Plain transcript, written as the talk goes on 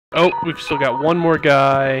Oh, we've still got one more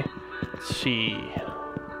guy. Let's see.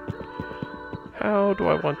 How do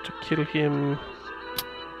I want to kill him?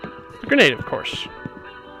 The grenade, of course.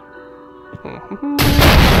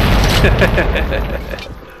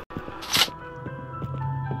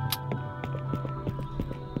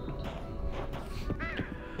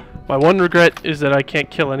 My one regret is that I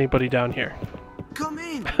can't kill anybody down here. Come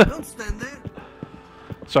in, don't stand there.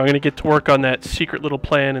 So I'm going to get to work on that secret little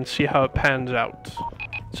plan and see how it pans out.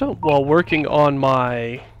 So, while working on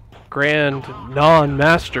my grand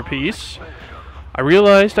non-masterpiece, I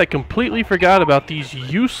realized I completely forgot about these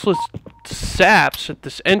useless saps at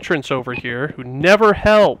this entrance over here who never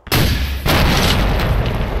help.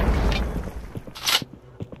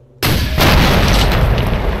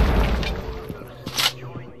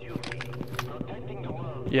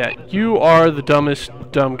 Yeah, you are the dumbest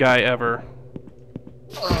dumb guy ever.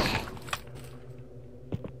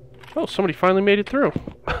 Oh, somebody finally made it through.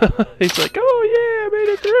 He's like, oh yeah, I made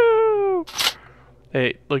it through!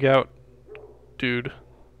 Hey, look out. Dude.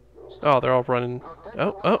 Oh, they're all running.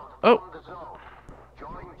 Oh. Oh,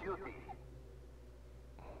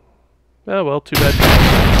 well, too bad.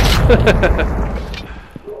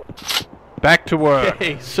 Back to work.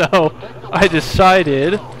 Okay, so I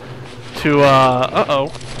decided to,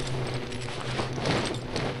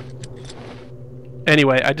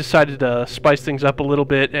 Anyway, I decided to spice things up a little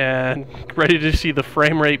bit and ready to see the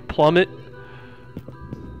frame rate plummet.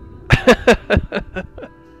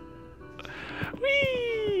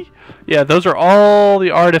 Whee! Yeah, those are all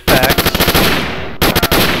the artifacts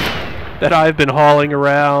that I've been hauling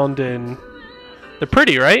around, and they're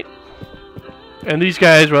pretty, right? And these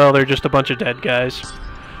guys, well, they're just a bunch of dead guys.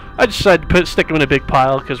 I decided to stick them in a big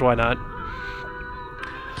pile, because why not?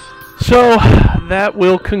 So, that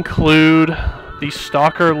will conclude the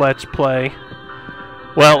Stalker Let's Play.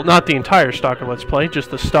 Well, not the entire Stalker Let's Play, just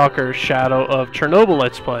the Stalker Shadow of Chernobyl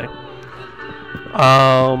Let's Play.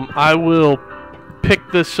 I will pick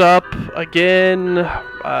this up again,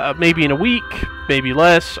 maybe in a week, maybe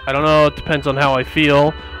less, I don't know, it depends on how I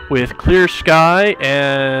feel, with clear sky,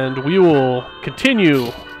 and we will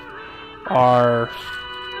continue our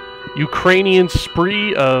Ukrainian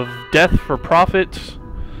spree of death for profit.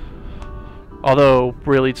 Although,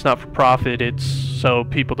 really, it's not for profit, it's so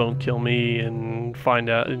people don't kill me and find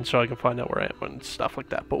out, and so I can find out where I am and stuff like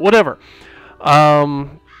that. But whatever. I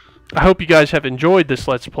hope you guys have enjoyed this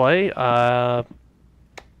Let's Play. I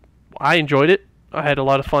enjoyed it. I had a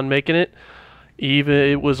lot of fun making it. Even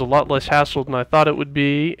it was a lot less hassle than I thought it would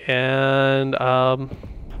be, and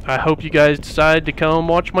I hope you guys decide to come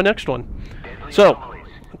watch my next one. So,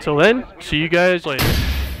 until then, see you guys later.